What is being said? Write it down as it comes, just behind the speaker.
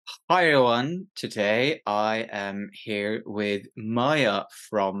Hi everyone. Today I am here with Maya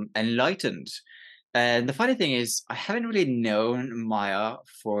from Enlightened. And the funny thing is, I haven't really known Maya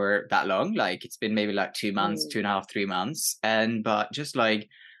for that long. Like it's been maybe like 2 months, Mm. 2.5, 3 months. And but just like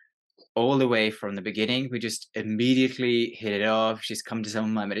all the way from the beginning, we just immediately hit it off. She's come to some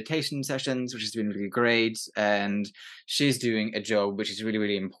of my meditation sessions, which has been really great. And she's doing a job which is really,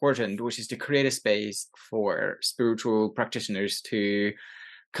 really important, which is to create a space for spiritual practitioners to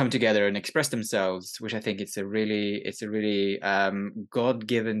come together and express themselves, which I think it's a really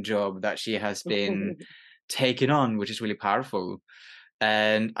God-given job that she has been taken on, which is really powerful.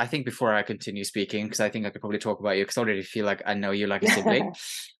 And I think before I continue speaking, because I think I could probably talk about you, because I already feel like I know you like a sibling.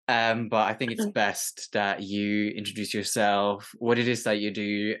 But I think it's best that you introduce yourself, what it is that you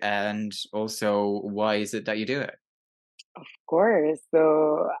do, and also why is it that you do it? Of course.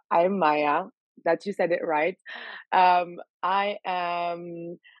 So I'm Maya. That you said it right. Um, I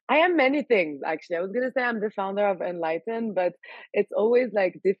am I am many things actually. I was gonna say I'm the founder of Enlighten, but it's always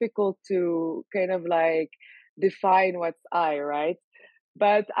like difficult to kind of like define what's I, right?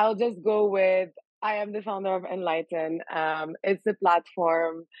 But I'll just go with I am the founder of Enlighten. It's a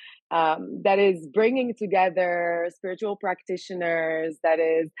platform that is bringing together spiritual practitioners, that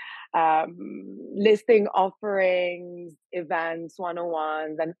is um, listing offerings, events,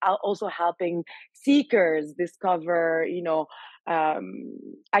 one-on-ones, and also helping seekers discover, um,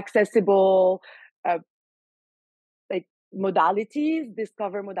 accessible uh, like modalities,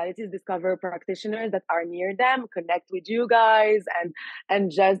 discover practitioners that are near them, connect with you guys,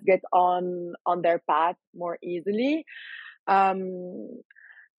 and just get on their path more easily. um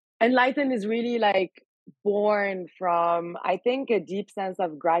Enlighten is really like born from, I think, a deep sense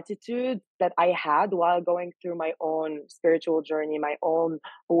of gratitude that I had while going through my own spiritual journey, my own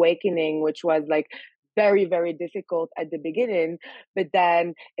awakening, which was like very, very difficult at the beginning. But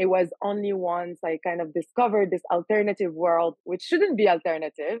then it was only once I kind of discovered this alternative world, which shouldn't be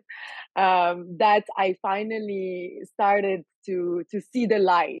alternative, that I finally started to see the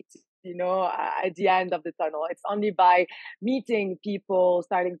light, at the end of the tunnel. It's only by meeting people,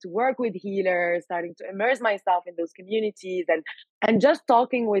 starting to work with healers, starting to immerse myself in those communities, and just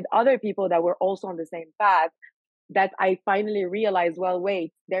talking with other people that were also on the same path, that I finally realized, well,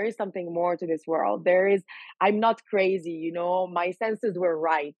 wait, there is something more to this world. I'm not crazy, my senses were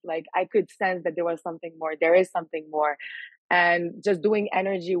right. Like I could sense that there was something more. There is something more. And just doing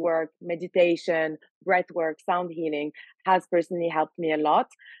energy work, meditation, breath work, sound healing has personally helped me a lot.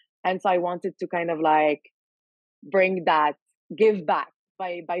 And so I wanted to kind of like bring that, give back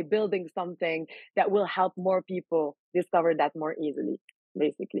by building something that will help more people discover that more easily,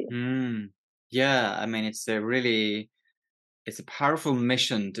 basically. Mm. Yeah, I mean, it's a powerful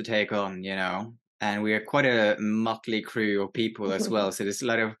mission to take on, and we are quite a motley crew of people as well. So there's a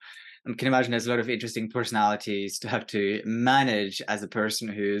lot of, I can imagine there's a lot of interesting personalities to have to manage as a person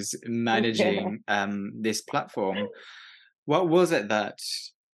who's Yeah. managing this platform. What was it that,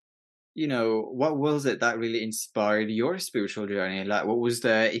 what was it that really inspired your spiritual journey? Like, what was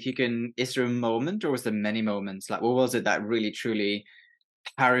if you can, is there a moment or was there many moments? Like, what was it that really truly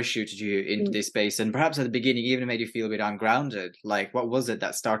parachuted you into this space and perhaps at the beginning even made you feel a bit ungrounded? Like, what was it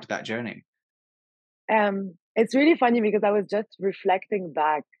that started that journey? It's really funny because I was just reflecting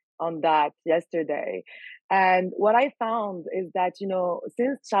back on that yesterday. And what I found is that,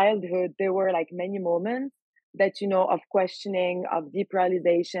 since childhood, there were like many moments that, of questioning, of deep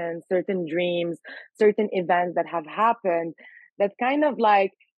realization, certain dreams, certain events that have happened that kind of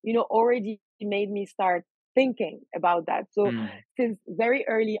like, already made me start thinking about that. So Mm, since very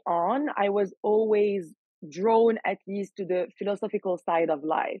early on, I was always drawn at least to the philosophical side of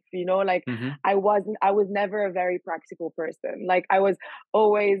life, like hmm. I was never a very practical person. Like I was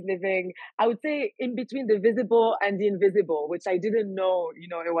always living, I would say, in between the visible and the invisible, which I didn't know,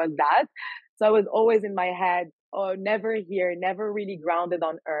 it was that. So I was always in my head, oh, never here, never really grounded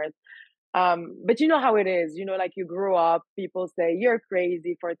on earth. But you know how it is, like you grew up, people say you're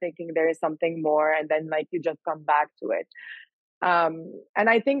crazy for thinking there is something more, and then like you just come back to it. And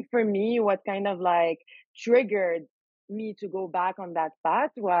I think for me, what kind of like triggered me to go back on that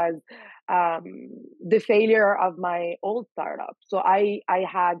path was um, the failure of my old startup. So I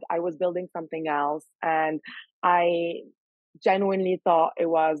was building something else, and I genuinely thought it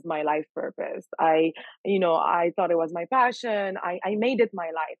was my life purpose. I thought it was my passion. I made it my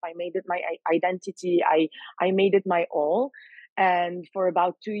life. I made it my identity. I made it my all. And for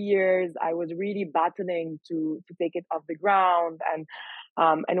about 2 years, I was really battling to take it off the ground, and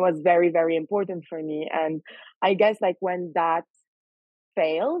it was very, very important for me. And I guess like when that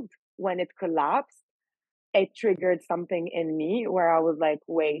failed, when it collapsed, it triggered something in me where I was like,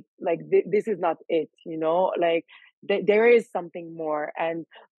 wait, like this is not it, like there is something more. And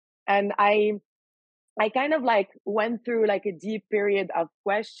I kind of like went through like a deep period of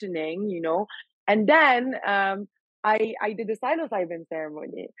questioning, and then I did the psilocybin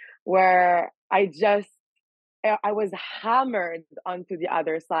ceremony where I was hammered onto the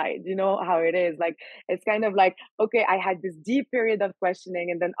other side. You know how it is. Like, it's kind of like, okay, I had this deep period of questioning,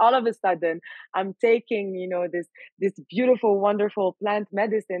 and then all of a sudden, I'm taking, this beautiful, wonderful plant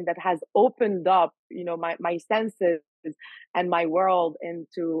medicine that has opened up, my senses and my world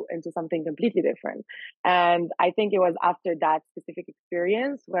into something completely different. And I think it was after that specific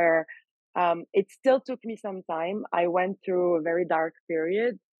experience where it still took me some time. I went through a very dark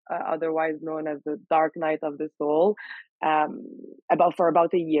period, otherwise known as the dark night of the soul, um,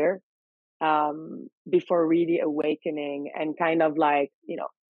 about a year, before really awakening and kind of like,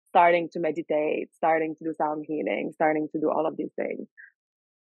 starting to meditate, starting to do sound healing, starting to do all of these things.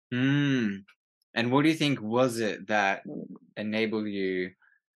 Mm. And what do you think was it that Mm, enabled you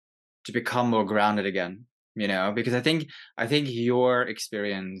to become more grounded again? Because I think your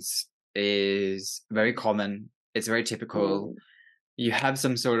experience is very common. It's very typical. mm, You have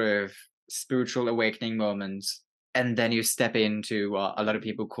some sort of spiritual awakening moment, and then you step into what a lot of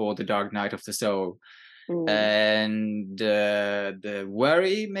people call the dark night of the soul. mm. And the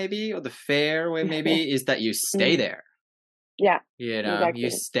worry, maybe, or the fear, way maybe, is that you stay Mm. there. Yeah, You exactly.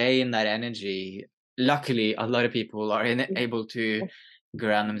 stay in that energy. Luckily, a lot of people are able to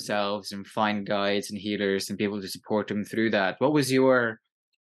ground themselves and find guides and healers and people to support them through that.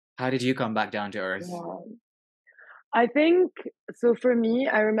 How did you come back down to earth? Yeah. I think so. For me,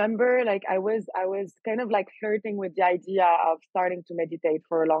 I remember like I was kind of like flirting with the idea of starting to meditate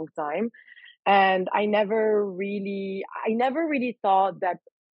for a long time, and I never really thought that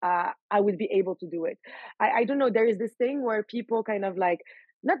I would be able to do it. I don't know, there is this thing where people kind of like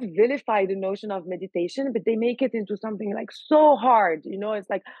not vilify the notion of meditation, but they make it into something like so hard, it's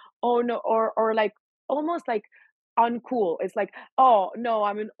like, oh no, or like almost like uncool. It's like, oh no,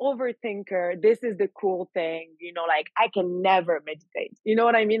 I'm an overthinker, this is the cool thing, like I can never meditate, you know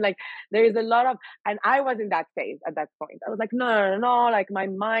what I mean? Like, there is a lot of, and I was in that phase at that point. I was like, no, no, no, no, like my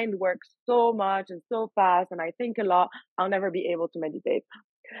mind works so much and so fast, and I think a lot. I'll never be able to meditate.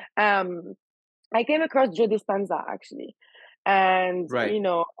 Um, I came across Joe Dispenza actually, and Right.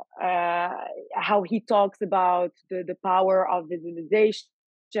 uh, how he talks about the power of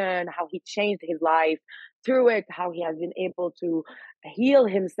visualization, how he changed his life through it, how he has been able to heal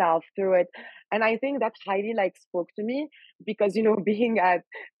himself through it, and I think that highly like spoke to me because being at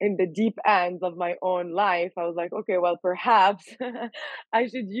in the deep ends of my own life, I was like, okay, well, perhaps I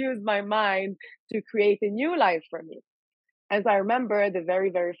should use my mind to create a new life for me. As I remember, the very,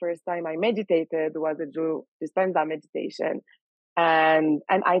 very first time I meditated was a Joe Dispenza meditation. And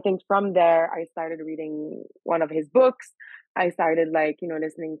I think from there I started reading one of his books. I started like,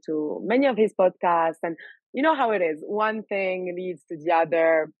 listening to many of his podcasts, and you know how it is. One thing leads to the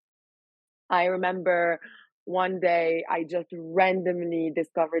other. I remember one day I just randomly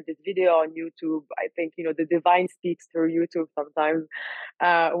discovered this video on YouTube. I think, the divine speaks through YouTube sometimes,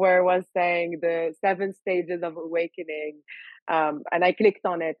 where it was saying the 7 stages of awakening. And I clicked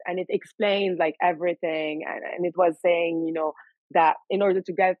on it, and it explained like everything. And it was saying, that in order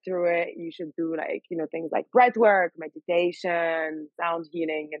to get through it, you should do like, things like breath work, meditation, sound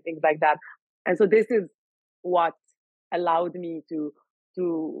healing, and things like that. And so this is what allowed me to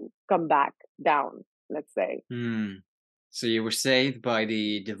come back down, let's say. Hmm. So you were saved by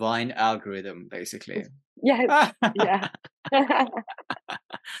the divine algorithm, basically. Yes, by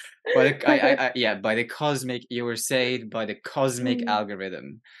yeah. by the cosmic. You were saved by the cosmic Mm,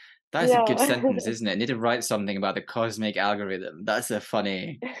 algorithm. That's a good yeah. sentence, isn't it? I need to write something about the cosmic algorithm. That is a But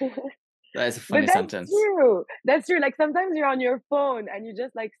funny that's sentence. true. That's true. Like sometimes you're on your phone and you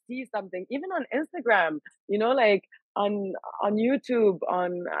just like see something, even on Instagram, like on on YouTube,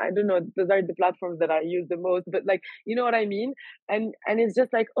 on I don't know, those are the platforms that I use the most, but like you know what I mean? And it's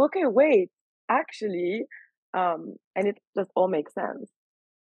just like, okay, wait, actually, and it just all makes sense.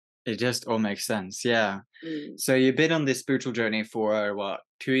 It just all makes sense. Yeah. Mm. So you've been on this spiritual journey for what,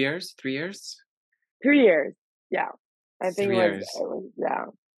 2 years, 3 years? 3 years. Yeah. I think Three it years. was yeah,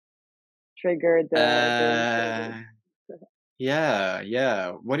 triggered during COVID. Uh, yeah,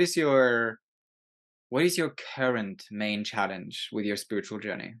 yeah. What is your current main challenge with your spiritual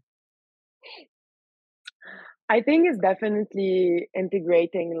journey? I think it's definitely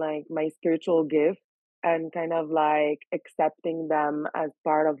integrating like my spiritual gift and kind of like accepting them as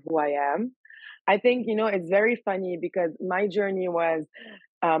part of who I am. I think, it's very funny because my journey was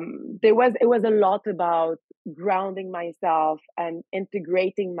it was a lot about grounding myself and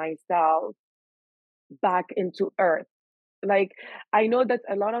integrating myself back into earth. Like, I know that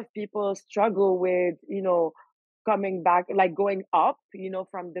a lot of people struggle with, coming back, like going up,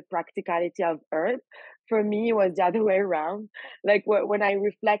 from the practicality of earth. For me, it was the other way around. Like, when I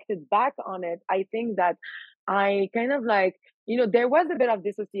reflected back on it, I think that I kind of like, there was a bit of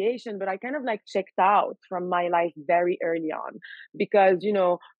dissociation, but I kind of like checked out from my life very early on because,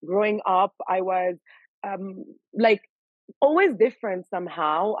 growing up, I was like always different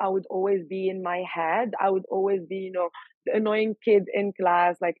somehow. I would always be in my head. I would always be, the annoying kid in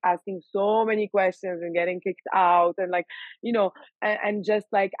class, like asking so many questions and getting kicked out. And like, and just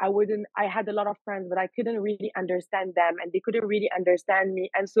like I had a lot of friends, but I couldn't really understand them and they couldn't really understand me.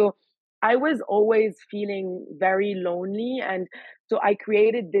 And so I was always feeling very lonely. And so I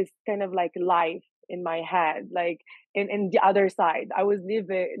created this kind of like life in my head, like in the other side. I was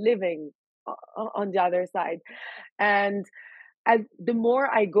living on the other side. And as the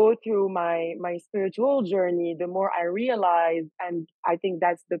more I go through my spiritual journey, the more I realize, and I think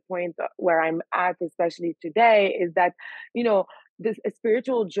that's the point where I'm at, especially today, is that you know this a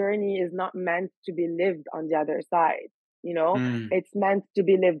spiritual journey is not meant to be lived on the other side. You know, Mm, it's meant to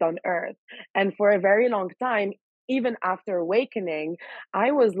be lived on earth. And for a very long time, even after awakening,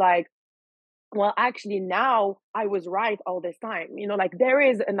 I was like, well, actually, now I was right all this time. Like there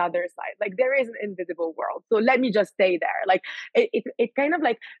is another side, like there is an invisible world. So let me just stay there. Like it kind of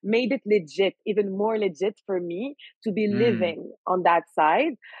like made it legit, even more legit for me to be mm, living on that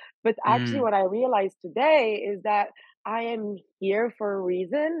side. But actually, mm, what I realized today is that I am here for a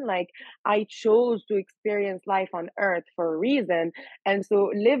reason. Like I chose to experience life on earth for a reason. And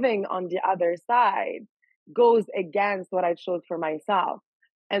so living on the other side goes against what I chose for myself.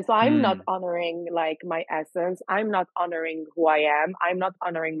 And so I'm not mm, honoring like my essence. I'm not honoring who I am. I'm not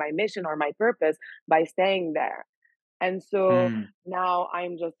honoring my mission or my purpose by staying there. And so mm, now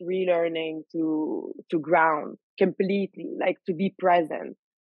I'm just relearning to ground completely, like to be present.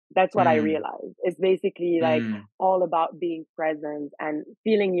 That's what I mm, realized. It's basically like mm, all about being present and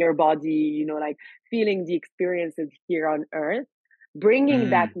feeling your body, like feeling the experiences here on earth, bringing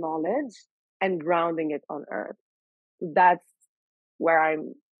that mm, knowledge and grounding it on earth. That's where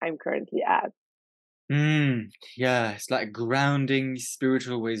I'm currently at. mm. Yeah, it's like grounding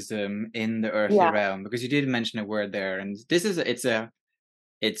spiritual wisdom in the earthly Yeah. realm because you did mention a word there, and this is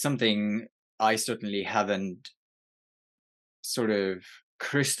it's something I certainly haven't sort of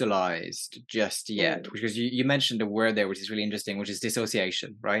crystallized just yet, Mm, because you mentioned a word there which is really interesting, which is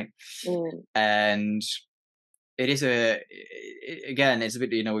dissociation, right? mm, And it is again, it's a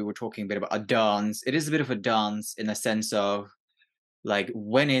bit, we were talking a bit about a dance. It is a bit of a dance in the sense of like,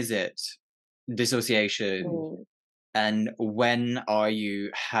 when is it dissociation mm. and when are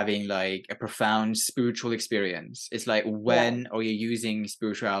you having like a profound spiritual experience? It's like, Yeah, when are you using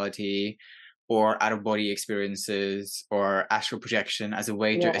spirituality or out of body experiences or astral projection as a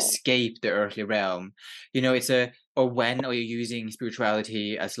way to yeah. escape the earthly realm? Or when are you using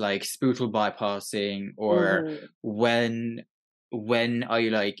spirituality as like spiritual bypassing, or Mhm. when are you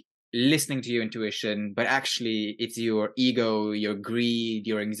like listening to your intuition, but actually it's your ego, your greed,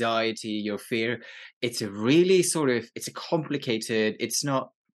 your anxiety, your fear. It's a really it's a complicated, it's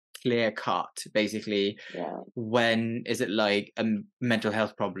not clear cut, basically. Yeah, When is it like a mental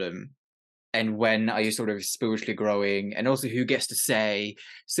health problem? And when are you sort of spiritually growing? And also, who gets to say?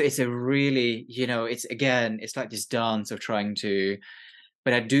 So it's a really, it's again, it's like this dance of trying to.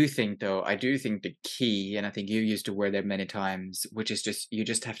 But I do think the key, and I think you used the word there many times, which is just, you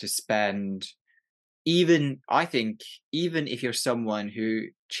just have to spend, I think, even if you're someone who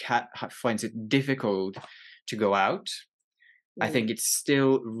finds it difficult to go out, I think mm, it's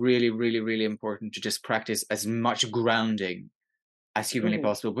still really, really, really important to just practice as much grounding as humanly mhm,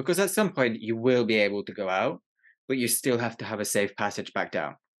 possible, because at some point you will be able to go out, but you still have to have a safe passage back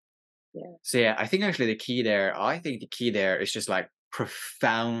down. yeah, So yeah, I think the key there is just like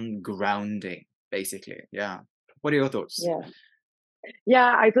profound grounding, basically. Yeah. What are your thoughts? yeah.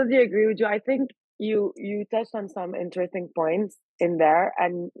 Yeah, I totally agree with you. I think you touched on some interesting points in there,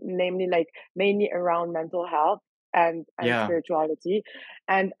 and namely like mainly around mental health and Yeah. spirituality.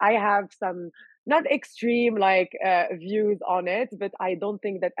 And I have some not extreme like views on it, but I don't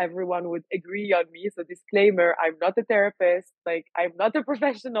think that everyone would agree on me. So disclaimer, I'm not a therapist, like I'm not a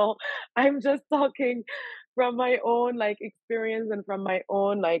professional. I'm just talking from my own like experience and from my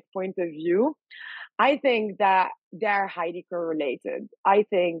own like point of view. I think that they're highly correlated. I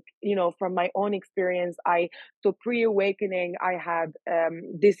think, from my own experience, so pre awakening, I had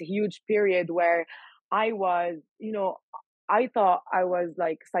this huge period where I was, I thought I was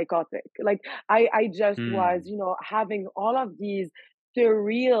like psychotic. Like I just was, Mm. having all of these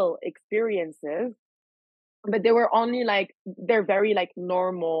surreal experiences, but they were only like they're very like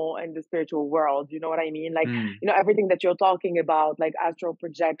normal in the spiritual world, you know what I mean? Like, Mm. everything that you're talking about, like astral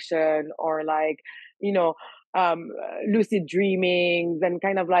projection, or like, you know lucid dreamings, and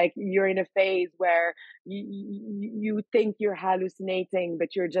kind of like you're in a phase where you think you're hallucinating, but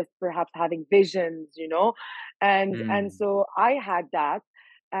you're just perhaps having visions, and Mm. so I had that.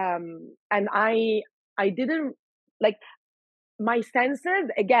 And I didn't like my senses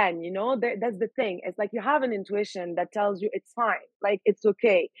again, that's the thing. It's like you have an intuition that tells you it's fine, like it's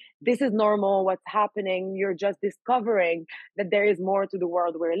okay, this is normal, what's happening, you're just discovering that there is more to the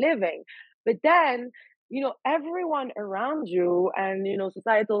world we're living. But then, everyone around you, and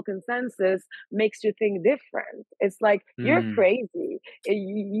societal consensus makes you think different. It's like you're Mm. crazy.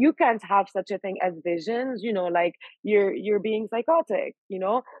 You can't have such a thing as visions, like you're being psychotic,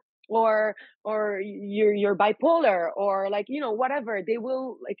 or you're bipolar, or like, whatever, they will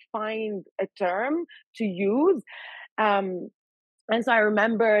like find a term to use. um and so I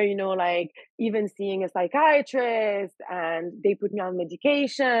remember, like even seeing a psychiatrist, and they put me on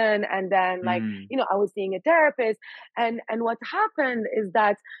medication, and then like, Mm. I was seeing a therapist. And what happened is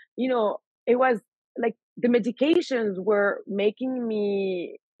that, it was like the medications were making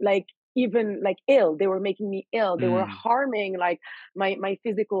me like even like ill. They were making me ill. They were Mm. harming like my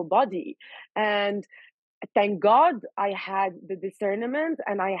physical body. And thank God I had the discernment,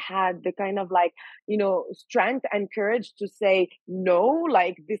 and I had the kind of like, strength and courage to say, no,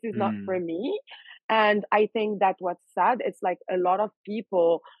 like this is not for Mm. me. And I think that what's sad, it's like a lot of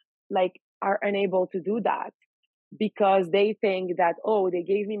people like are unable to do that, because they think that, oh, they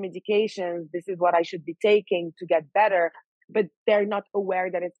gave me medications, this is what I should be taking to get better. But they're not aware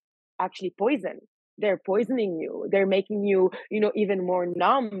that it's actually poison. They're poisoning you. They're making you, even more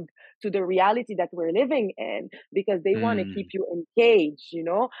numb to the reality that we're living in, because they want to keep Mm. you engaged,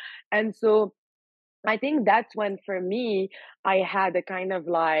 And so I think that's when, for me, I had a kind of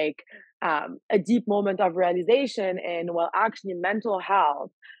like a deep moment of realization in, well, actually, mental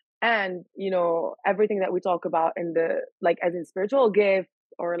health and, everything that we talk about in the, like, as in spiritual gifts,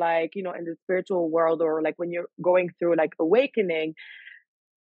 or like, in the spiritual world, or like when you're going through like awakening,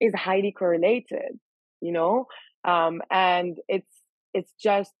 is highly correlated, you know? And it's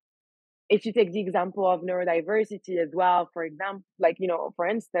just, if you take the example of neurodiversity as well, for example, like, for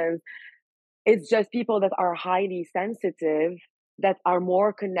instance, it's just people that are highly sensitive that are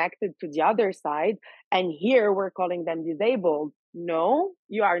more connected to the other side. And here we're calling them disabled. No,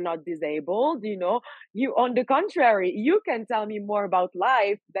 you are not disabled. You, on the contrary, you can tell me more about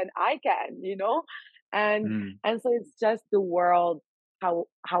life than I can. And, Mm. and so it's just the world,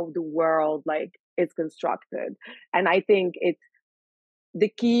 how the world like is constructed. And I think it's the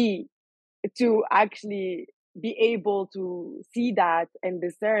key to actually be able to see that and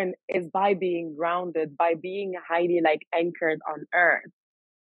discern is by being grounded, by being highly like anchored on earth.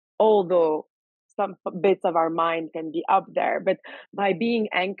 Although some bits of our mind can be up there, but by being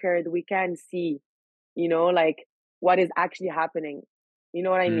anchored, we can see, like what is actually happening. You know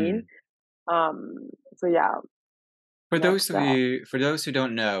what I mean? Mm. So yeah, that's that. For those who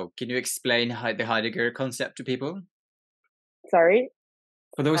don't know, can you explain the Heidegger concept to people? Sorry,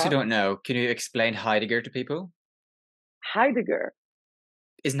 For those who huh? don't know, can you explain Heidegger to people? Heidegger.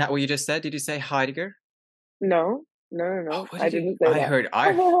 Isn't that what you just said? Did you say Heidegger? No, no, no, Oh, no. what I did you? didn't say that.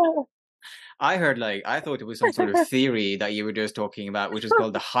 I heard like I thought it was some sort of theory that you were just talking about, which is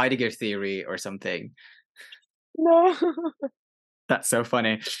called the Heidegger theory or something. No. That's so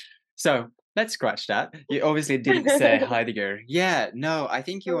funny. So let's scratch that. You obviously didn't say Heidegger. Yeah, no, I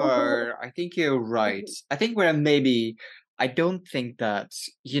think you are. I think you're right. I think where maybe I don't think that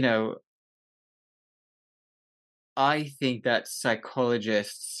you know. I think that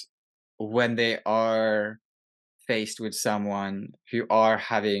psychologists, when they are faced with someone who are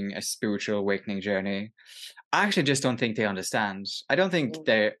having a spiritual awakening journey, I actually just don't think they understand. I don't think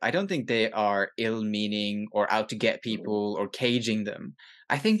they are ill-meaning or out to get people or caging them.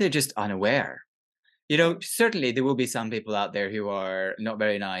 I think they're just unaware. Certainly there will be some people out there who are not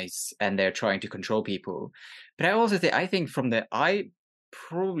very nice and they're trying to control people. But I think I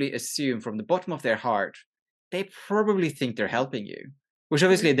probably assume from the bottom of their heart, they probably think they're helping you. Which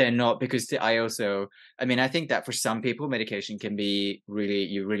obviously they're not, because I mean, I think that for some people, medication can be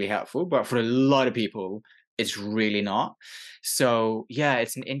really helpful, but for a lot of people, it's really not. So yeah,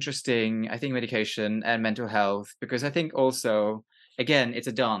 it's an interesting, I think, medication and mental health, because I think also, again, it's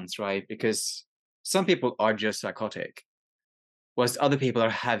a dance, right? Because some people are just psychotic. whilst other people are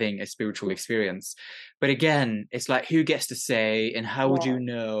having a spiritual experience. But again, it's like, who gets to say, and how would Yeah. you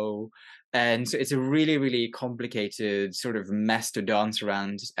know? And so it's a really, really complicated sort of mess to dance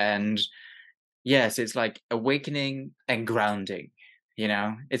around. And yes, it's like awakening and grounding.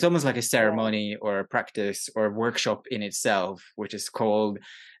 It's almost like a Yeah. ceremony or a practice or a workshop in itself, which is called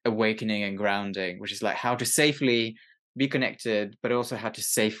awakening and grounding, which is like how to safely be connected, but also how to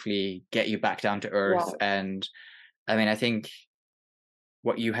safely get you back down to earth. Yeah. And I mean, I think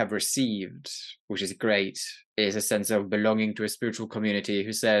what you have received, which is great, is a sense of belonging to a spiritual community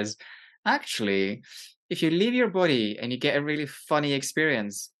who says, actually, if you leave your body and you get a really funny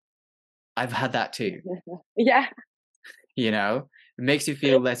experience, I've had that too. Yeah. It makes you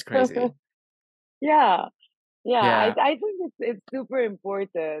feel less crazy. Yeah. Yeah, Yeah, I think it's super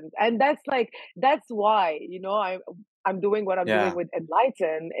important, and that's why I'm doing what I'm doing yeah, with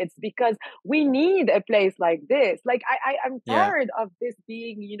Enlighten. It's because we need a place like this. Like I'm yeah, tired of this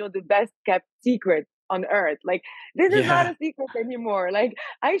being the best kept secret on earth. Like this is not yeah, a secret anymore. Like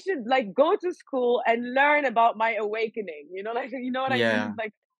I should like go to school and learn about my awakening. Like you know what I mean? yeah,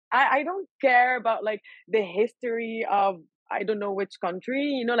 Like I don't care about like the history of I don't know which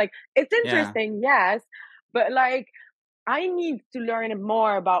country. Like it's yeah, interesting, yes, but like I need to learn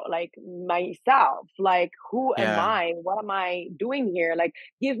more about like myself, like who am yeah, I, what am I doing here, like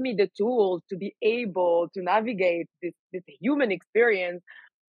give me the tools to be able to navigate this human experience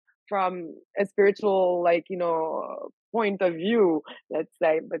from a spiritual like point of view, let's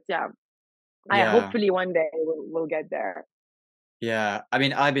say. But yeah, I yeah. hopefully one day we'll get there. Yeah, I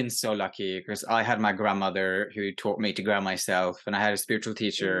mean, I've been so lucky because I had my grandmother who taught me to ground myself, and I had a spiritual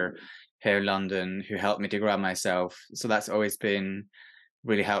teacher Mm. here in London who helped me to ground myself. So that's always been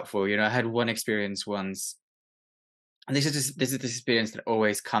really helpful. I had one experience once, and this is this experience that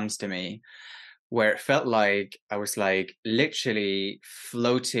always comes to me, where it felt like I was like literally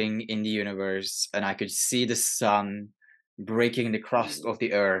floating in the universe, and I could see the sun breaking the crust Mm. of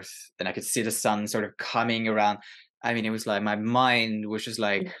the earth, and I could see the sun sort of coming around. I mean, it was like my mind was just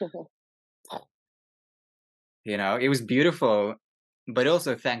like, it was beautiful. But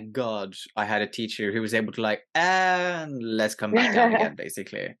also, thank God I had a teacher who was able to like, and let's come back down again,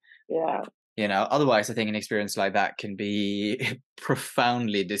 basically. Yeah. Otherwise, I think an experience like that can be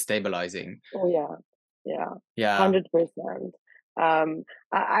profoundly destabilizing. Oh yeah. Yeah, Yeah. 100%.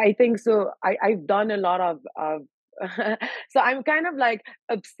 I think so. I've done a lot of so I'm kind of like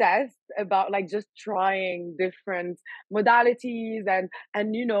obsessed about like just trying different modalities and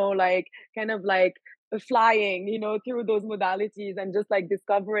like kind of like flying through those modalities and just like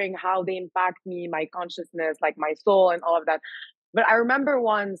discovering how they impact me, my consciousness, like my soul and all of that. But I remember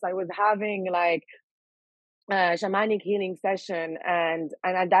once I was having like shamanic healing session, and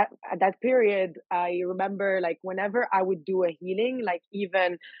at that period I remember like whenever I would do a healing, like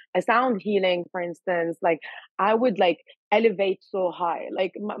even a sound healing for instance, like I would like elevate so high,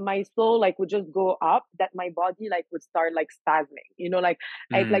 like my soul like would just go up that my body like would start like spasming, like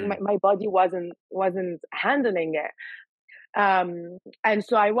like Mm, my body wasn't handling it. And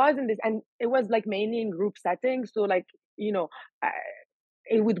so I was in this, and it was like mainly in group settings, so like you know I,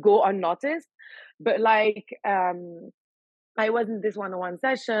 it would go unnoticed. But like I was in this one-on-one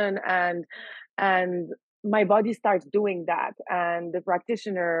session, and my body starts doing that, and the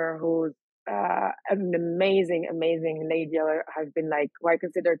practitioner, who's an amazing lady, has been like who I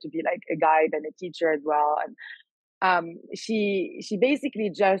consider to be like a guide and a teacher as well. And she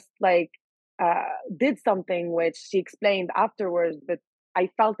basically just like uh, did something which she explained afterwards, but I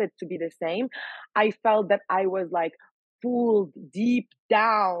felt it to be the same. I felt that I was like pulled deep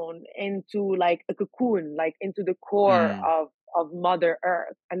down into like a cocoon, like into the core mm, of Mother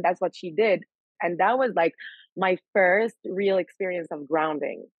Earth, and that's what she did. And that was like my first real experience of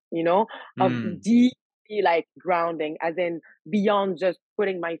grounding, of mm, deeply like grounding, as in beyond just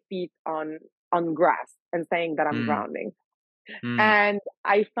putting my feet on grass and saying that I'm mm, grounding. mm, And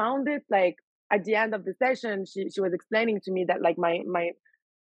I found it like at the end of the session, she was explaining to me that like my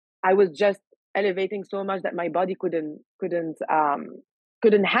I was just elevating so much that my body couldn't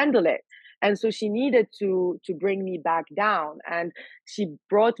handle it. And so she needed to bring me back down. And she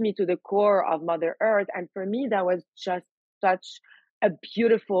brought me to the core of Mother Earth. And for me, that was just such a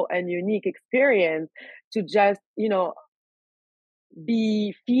beautiful and unique experience to just,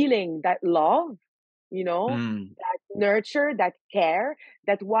 be feeling that love, mm, that nurture, that care,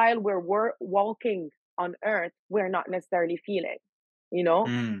 that while we're walking on earth, we're not necessarily feeling, you know?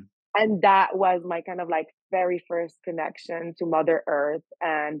 mm, And that was my kind of like very first connection to Mother Earth.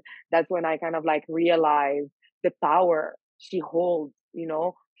 And that's when I kind of like realized the power she holds,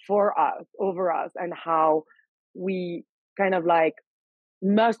 for us, over us, and how we kind of like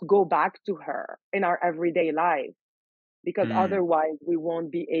must go back to her in our everyday life, because Mm, otherwise we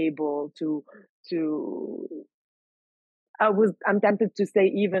won't be able to I'm tempted to say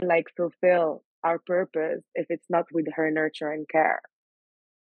even like fulfill our purpose if it's not with her nurture and care.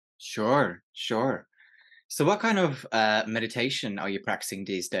 sure, sure. So what kind of meditation are you practicing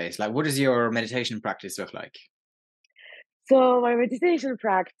these days? Like, what does your meditation practice look like? So my meditation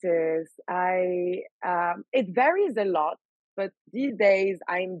practice, I it varies a lot, but these days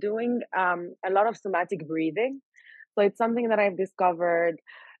I'm doing a lot of somatic breathing. So it's something that I've discovered.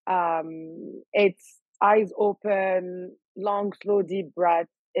 It's eyes open, long, slow, deep breath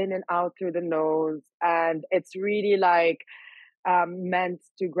in and out through the nose, and it's really like meant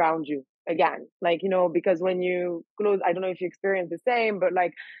to ground you again. Like, because when you close, I don't know if you experience the same, but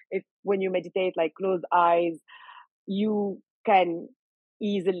like if when you meditate, like close eyes, you can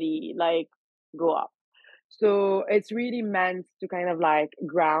easily like go up. So it's really meant to kind of like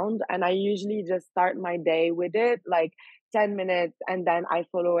ground. And I usually just start my day with it, like 10 minutes, and then I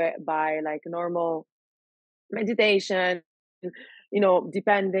follow it by like normal meditation,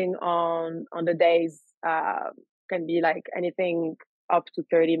 depending on the days, can be like anything up to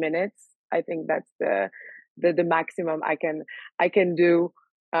 30 minutes. I think that's the maximum I can do.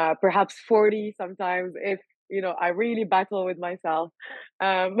 Perhaps 40 sometimes if I really battle with myself.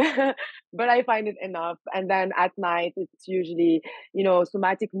 um but I find it enough. And then at night it's usually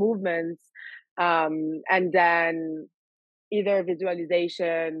somatic movements, and then either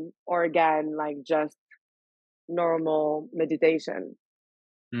visualization or again like just normal meditation.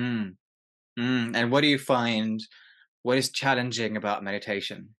 Mm, And what do you find? What is challenging about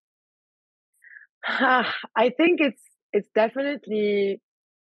meditation? I think it's definitely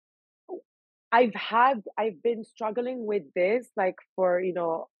I've been struggling with this like for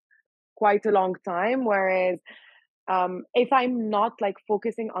quite a long time. Whereas if I'm not like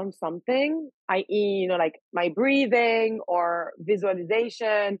focusing on something, i.e., like my breathing or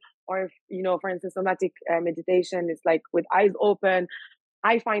visualization, or if, for instance, somatic meditation is like with eyes open,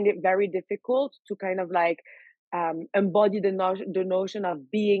 I find it very difficult to kind of like embody the notion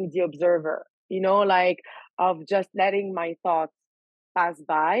of being the observer, like of just letting my thoughts pass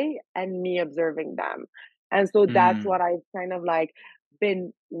by and me observing them. And so that's what Mm, I've kind of like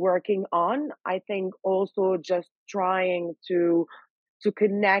been working on. I think also just trying to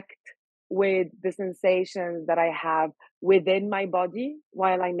connect with the sensations that I have within my body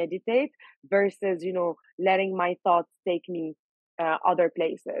while I meditate versus, letting my thoughts take me other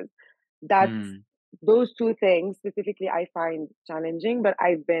places. That's mm, those two things specifically I find challenging, but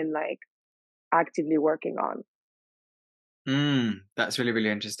I've been like actively working on. That's really, really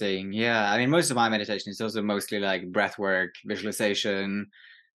interesting. Yeah, I mean, most of my meditation is also mostly like breath work, visualization,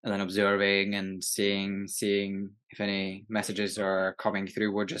 and then observing and seeing if any messages are coming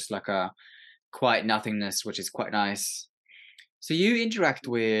through, or just like a quiet nothingness, which is quite nice. So you interact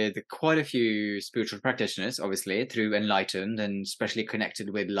with quite a few spiritual practitioners, obviously, through Enlightened and especially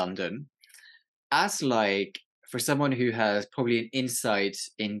connected with London. As like for someone who has probably an insight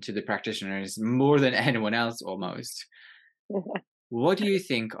into the practitioners more than anyone else almost, what do you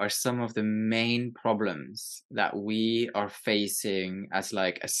think are some of the main problems that we are facing as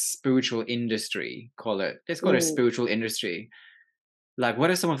like a spiritual industry? Let's call it a Mm, spiritual industry. Like,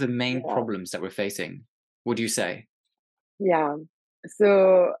 what are some of the main yeah, problems that we're facing? Would you say? yeah.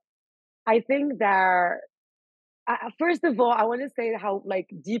 So I think that first of all, I want to say how like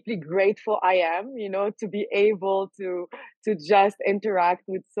deeply grateful I am, to be able to just interact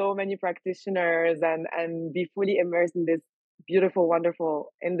with so many practitioners and be fully immersed in this beautiful,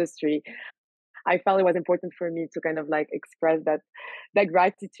 wonderful industry. I felt it was important for me to kind of like express that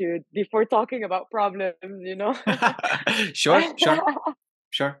gratitude before talking about problems. Sure, sure,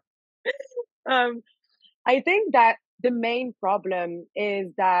 sure. um, I think that the main problem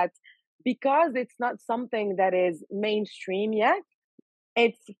is that because it's not something that is mainstream yet,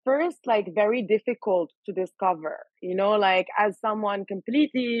 it's first like very difficult to discover, like as someone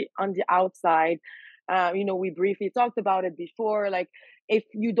completely on the outside. We briefly talked about it before. Like, if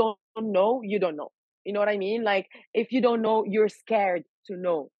you don't know, you don't know. You know what I mean? Like, if you don't know, you're scared to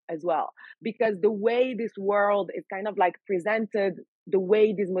know as well. Because the way this world is kind of like presented, the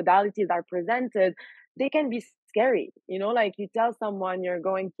way these modalities are presented, they can be scary. Like you tell someone you're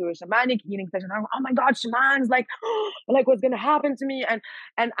going to a shamanic healing session, oh my God, shamans, like what's gonna happen to me? And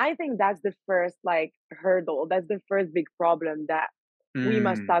I think that's the first like hurdle. That's the first big problem that we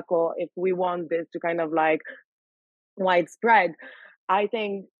must Mm, tackle if we want this to kind of like widespread. I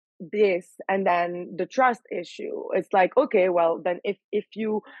think this and then the trust issue. It's like, okay, well then if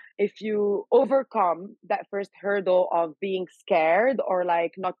you overcome that first hurdle of being scared or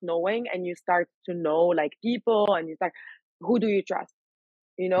like not knowing, and you start to know like people, and you start, who do you trust,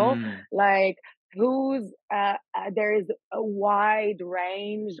 you know? Mm. Like, who's there is a wide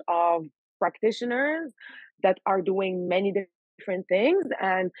range of practitioners that are doing many different things,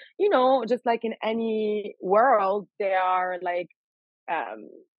 and just like in any world, there are like um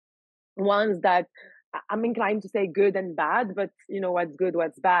ones that I'm inclined to say good and bad, but what's good,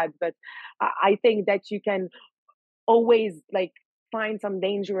 what's bad. But I think that you can always like find some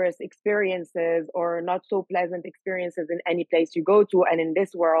dangerous experiences or not so pleasant experiences in any place you go to, and in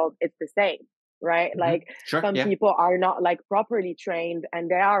this world it's the same, right? Like, Sure. some Yeah. people are not like properly trained and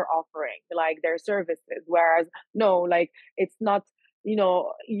they are offering like their services, whereas no, like, it's not,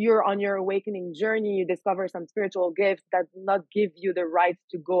 you're on your awakening journey, you discover some spiritual gifts that does not give you the right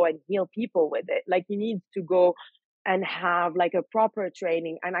to go and heal people with it. Like, you need to go and have like a proper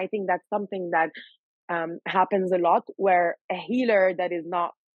training. And I think that's something that happens a lot, where a healer that is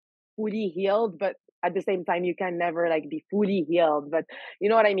not fully healed, but at the same time you can never like be fully healed, but you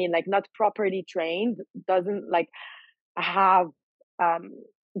know what I mean, like not properly trained, doesn't like have um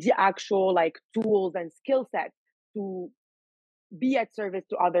the actual like tools and skill sets to be at service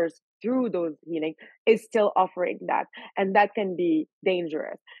to others through those healing, is still offering that. And that can be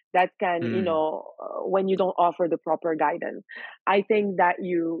dangerous. That can, Mm. when you don't offer the proper guidance, I think that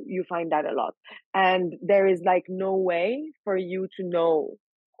you find that a lot. And there is like no way for you to know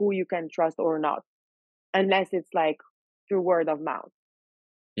who you can trust or not, unless it's like through word of mouth.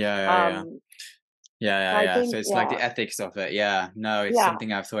 Yeah, yeah, yeah. um Yeah, so yeah, I yeah. So think, it's like yeah, the ethics of it. Yeah. No, it's yeah,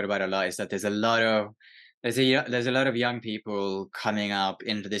 something I've thought about a lot, is that there's a lot of young people coming up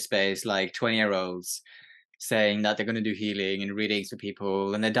into this space, like 20-year-olds, saying that they're going to do healing and readings for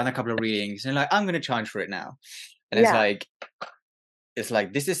people, and they've done a couple of readings and like, I'm going to charge for it now. And yeah, it's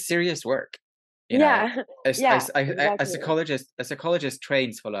like this is serious work, you know. yeah. Yeah, A exactly. psychologist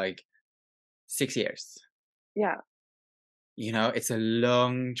trains for like 6 years. Yeah. It's a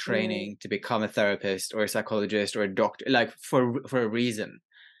long Mm, training to become a therapist or a psychologist or a doctor, like for a reason,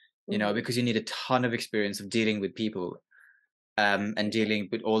 mm-hmm. because you need a ton of experience of dealing with people, and dealing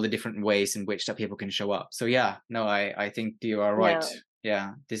with all the different ways in which that people can show up. So yeah, no, I think you are right. Yeah.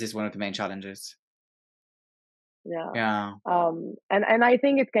 Yeah, this is one of the main challenges. Yeah. Yeah. And I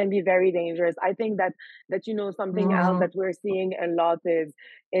think it can be very dangerous. I think that something else that we're seeing a lot is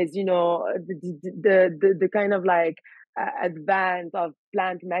the kind of like advance of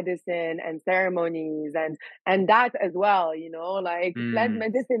plant medicine and ceremonies, and that as well. Like, plant Mm,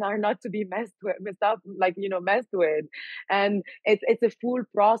 medicine are not to be messed with, and it's a full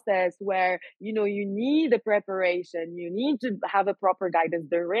process where you need a preparation, you need to have a proper guidance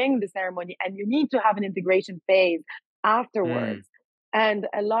during the ceremony, and you need to have an integration phase mm, afterwards. And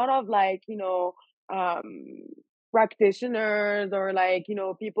a lot of like, um, practitioners or like,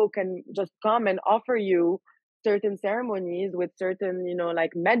 people can just come and offer you certain ceremonies with certain,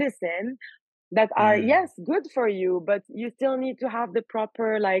 like medicine that are, mm, yes, good for you, but you still need to have the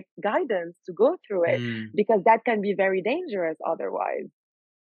proper like guidance to go through it, mm. because that can be very dangerous otherwise.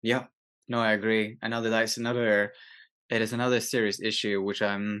 Yeah. No, I agree. I know that it is another serious issue, which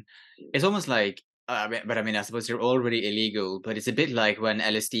it's almost like, but I mean, I suppose they're already illegal, but it's a bit like when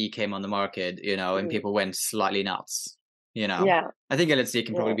LSD came on the market, and Mm. people went slightly nuts, you know. Yeah, I think LSD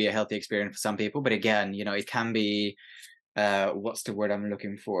can probably yeah, be a healthy experience for some people, but again, it can be, what's the word I'm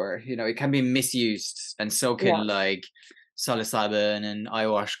looking for? It can be misused, and so yeah. can like psilocybin and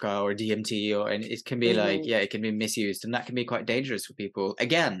ayahuasca or DMT, and it can be like, Hmm. yeah, it can be misused, and that can be quite dangerous for people.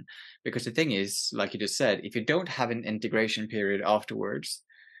 Again, because the thing is, like you just said, if you don't have an integration period afterwards,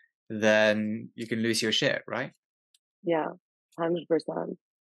 then you can lose your shit, right? Yeah, 100%. Um,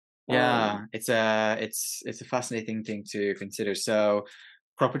 Yeah, it's a fascinating thing to consider. So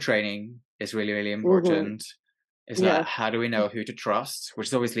proper training is really, really mhm. important. It's like, Yes. how do we know who to trust? Which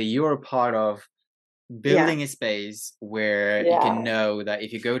is obviously you're a part of Yeah. building a space where you can Yeah. know that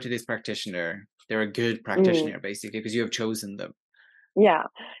if you go to this practitioner, they're a good Mm. practitioner, basically, because you have chosen them. Yeah.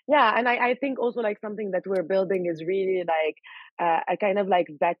 Yeah. And I think also like something that we're building is really like a kind of like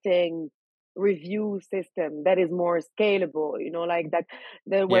vetting review system that is more scalable, like that,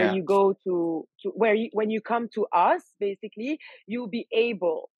 where Yeah. you go to where you, when you come to us, basically, you'll be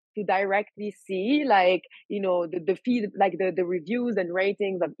able to directly see like, the feed, like the reviews and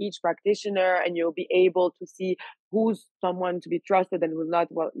ratings of each practitioner, and you'll be able to see who's someone to be trusted and who's not.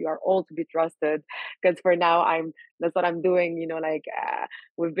 Well, you are all to be trusted, because for now that's what I'm doing, like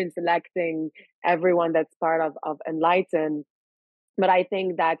we've been selecting everyone that's part of Enlighten, But I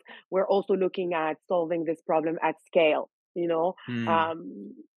think that we're also looking at solving this problem at scale, you know. Mm.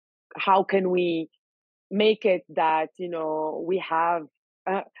 um, how can we make it that, we have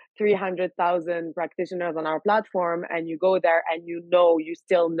uh, 300,000 practitioners on our platform, and you go there and you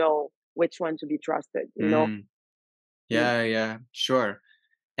still know which one to be trusted. Mm. Mm. Yeah, yeah, sure.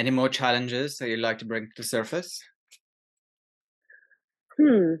 Any more challenges that you'd like to bring to the surface?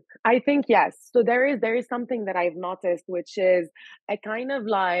 Hmm. I think yes. So there is something that I've noticed, which is a kind of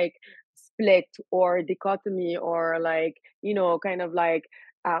like split or dichotomy, or like, kind of like,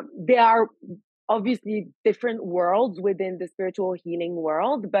 they are obviously different worlds within the spiritual healing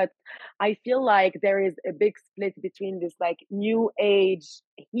world, but I feel like there is a big split between this like new age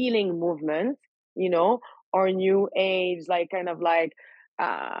healing movement, you know, or new age like kind of like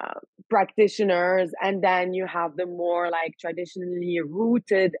uh practitioners, and then you have the more like traditionally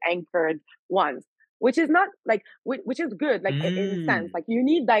rooted, anchored ones, which is not like which is good, like in sense, Mm. like you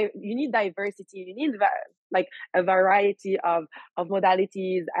need diversity, you need like a variety of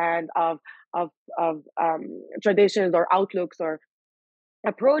modalities and of traditions or outlooks or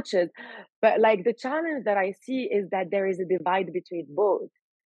approaches. But like the challenge that I see is that there is a divide between both,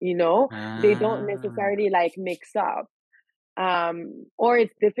 they don't Ah. necessarily like mix up, or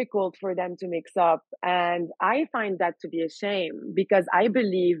it's difficult for them to mix up. And I find that to be a shame, because I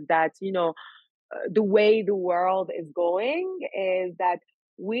believe that, the way the world is going is that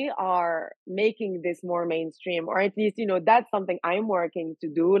we are making this more mainstream, or at least, that's something I'm working to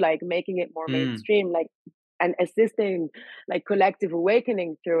do, like making it more Mm. mainstream, like, and assisting like collective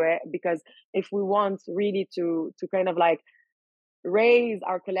awakening through it. Because if we want really to kind of like raise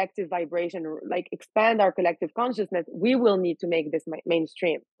our collective vibration, or like expand our collective consciousness, we will need to make this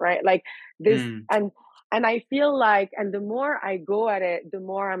mainstream, right? Like this. Mm. And I feel like, and the more I go at it, the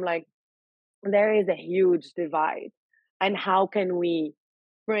more I'm like, there is a huge divide, and how can we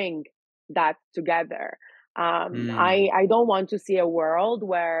bring that together? Mm. I don't want to see a world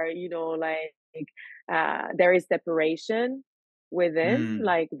where, like, there is separation within Mm.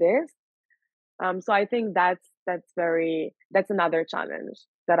 like this. So I think that's another challenge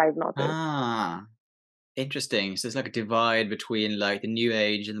that I've noticed. Ah. Interesting. So it's like a divide between like the new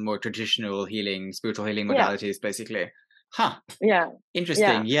age and the more traditional healing, spiritual healing Yeah, modalities, basically. Huh. yeah, yeah.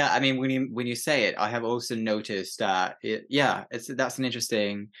 Interesting. Yeah, I mean, when you say it, I have also noticed that yeah, that's an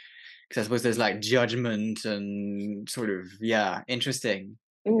interesting, because I suppose there's like judgment and sort of, yeah, interesting.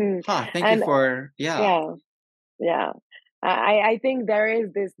 Mhm. Huh. Thank you And for, yeah. yeah, yeah. I think there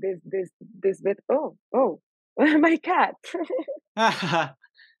is this bit. Oh, my cat.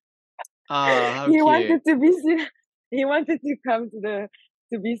 Ah, how He cute. wanted to be seen. He wanted to come to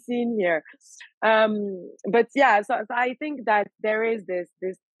be seen here. But yeah, so I think that there is this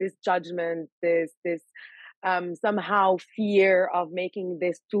judgment, this somehow fear of making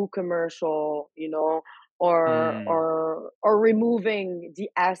this too commercial, Mm. or removing the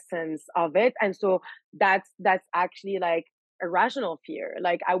essence of it. And so that's actually like a rational fear.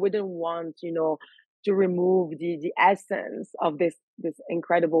 Like I wouldn't want, to remove the essence of this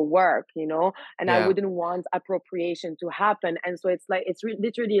incredible work, and I Yeah. wouldn't want appropriation to happen. And so it's like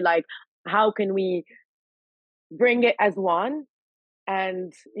literally like, how can we bring it as one,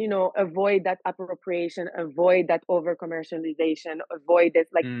 and avoid that appropriation, avoid that over commercialization, avoid this,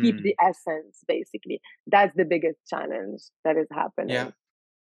 like keep Mm. the essence. Basically, that's the biggest challenge that is happening. Yeah.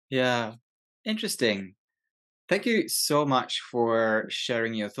 Yeah. Interesting. Thank you so much for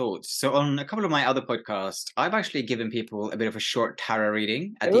sharing your thoughts. So, on a couple of my other podcasts, I've actually given people a bit of a short tarot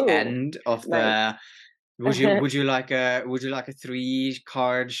reading at the Ooh, end of nice. the. Would you like a 3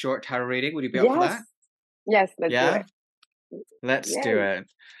 card short tarot reading? Would you be up for Yes, that? yes, let's do Yeah, it. let's do Yay. it.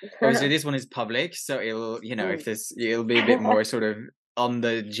 Obviously, this one is public, so Mm. if this, it'll be a bit more sort of on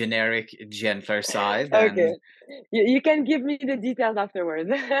the generic, gentler side Okay, than you can give me the details afterwards.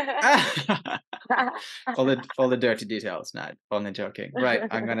 all the dirty details. Not only joking. Right,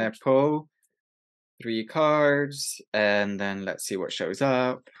 I'm gonna pull 3 cards, and then let's see what shows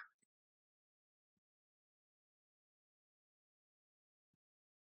up.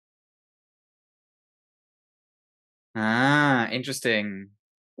 Ah, interesting.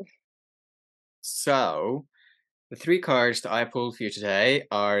 So, the 3 cards that I pulled for you today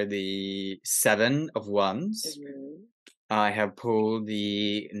are the Seven of Wands. Mhm. I have pulled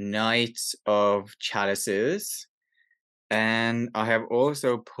the Knight of Chalices, and I have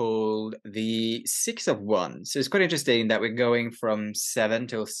also pulled the Six of Wands. So it's quite interesting that we're going from 7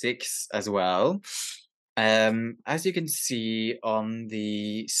 till 6 as well. As you can see on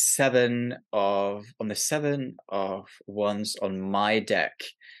the 7 of Wands on my deck,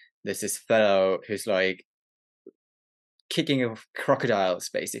 there's this fellow who's like kicking of crocodiles,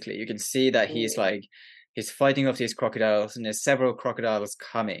 basically. You can see that mm, he's fighting off these crocodiles, and there's several crocodiles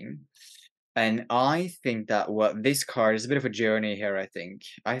coming. And I think that what this card is a bit of a journey here,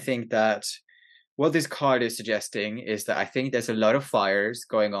 I think that what this card is suggesting is that I think there's a lot of fires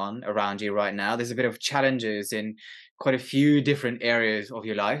going on around you right now. There's a bit of challenges in quite a few different areas of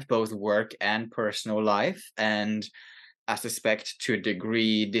your life, both work and personal life. And I suspect to a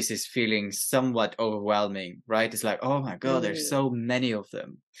degree, this is feeling somewhat overwhelming, right? It's like, oh my God, there's mm, so many of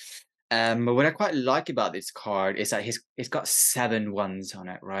them. But what I quite like about this card is that it's got 7 ones on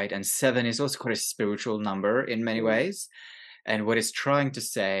it, right? And 7 is also quite a spiritual number in many mm, ways. And what it's trying to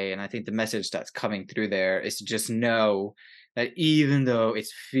say, and I think the message that's coming through there is to just know that even though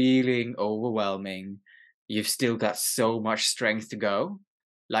it's feeling overwhelming, you've still got so much strength to go.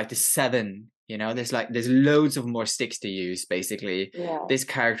 Like the 7, there's loads of more sticks to use, basically. yeah. This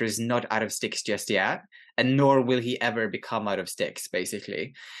character is not out of sticks just yet, and nor will he ever become out of sticks,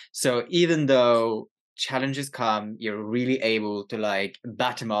 basically. So even though challenges come, you're really able to like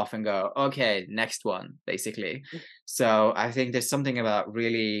bat them off and go, okay, next one, basically. So I think there's something about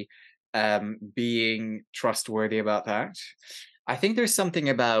really being trustworthy about that. I think there's something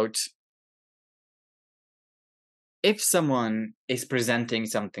about if someone is presenting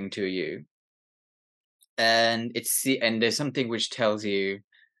something to you and there's something which tells you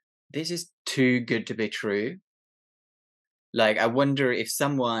this is too good to be true. Like, I wonder if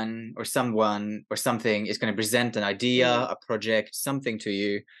someone or something is going to present an idea, Mm, a project, something to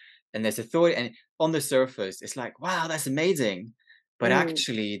you, and there's a thought, and on the surface, it's like, wow, that's amazing. But mm,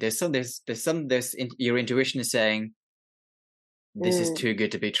 actually, your intuition is saying, this is mm. too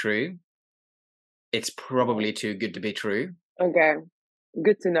good to be true. It's Yeah. probably too good to be true. Okay,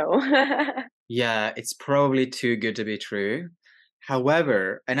 good to know. Yeah, it's probably too good to be true.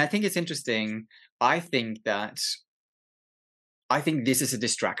 However, and I think it's interesting, I think that I think this is a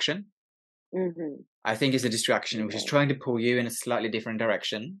distraction. Mhm. I think it's a distraction which is Okay. trying to pull you in a slightly different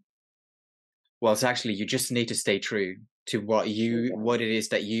direction. Well, it's actually you just need to stay true to Okay. what it is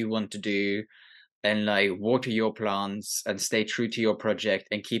that you want to do and like water your plants and stay true to your project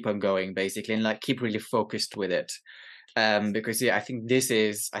and keep on going basically and like keep really focused with it. Because yeah, I think this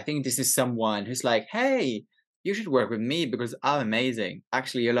is someone who's like, hey, you should work with me because I'm amazing.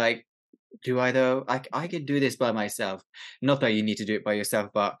 Actually, you're like, do I though? I can do this by myself. Not that you need to do it by yourself,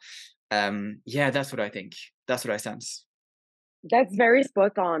 but yeah, that's what I think. That's what I sense. That's very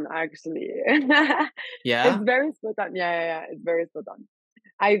spot on, actually. It's Yeah, very spot on. Yeah, yeah, yeah. It's very spot on.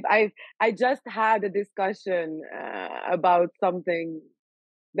 I just had a discussion about something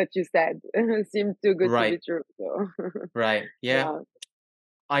that you said. Seemed too good to be right, true. So, right. Yeah. yeah,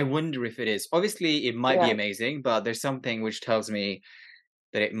 I wonder if it is. Obviously, it might be yeah, amazing, but there's something which tells me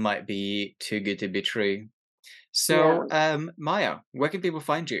that it might be too good to be true. yeah. So, Maya, where can people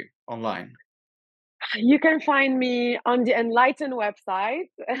find you online? You can find me on the Enlighten website.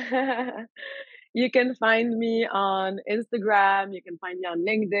 You can find me on Instagram. You can find me on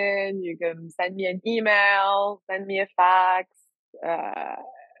LinkedIn. You can send me an email, send me a fax, uh,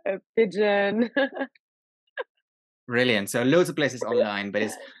 a pigeon. Brilliant. So, loads of places online, but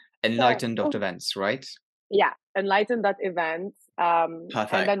it's Yeah. Enlighten.Events, right? Yeah, Enlighten.Events. And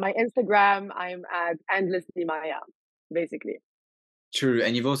Perfect. then my Instagram, I'm at Endlessly Maya, basically. True.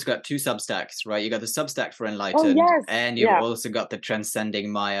 And you've also got 2 Substacks, right? You got the Substack for Oh, Enlightened, yes. and you've Yeah, also got the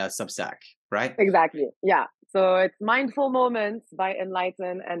Transcending Maya Substack, right? exactly. Yeah. So it's Mindful Moments by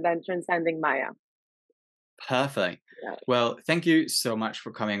Enlighten and then Transcending Maya. Perfect. Yeah. Well, thank you so much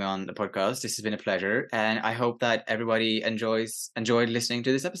for coming on the podcast. This has been a pleasure, and I hope that everybody enjoyed listening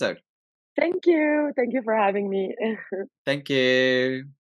to this episode. Thank you. Thank you for having me. Thank you.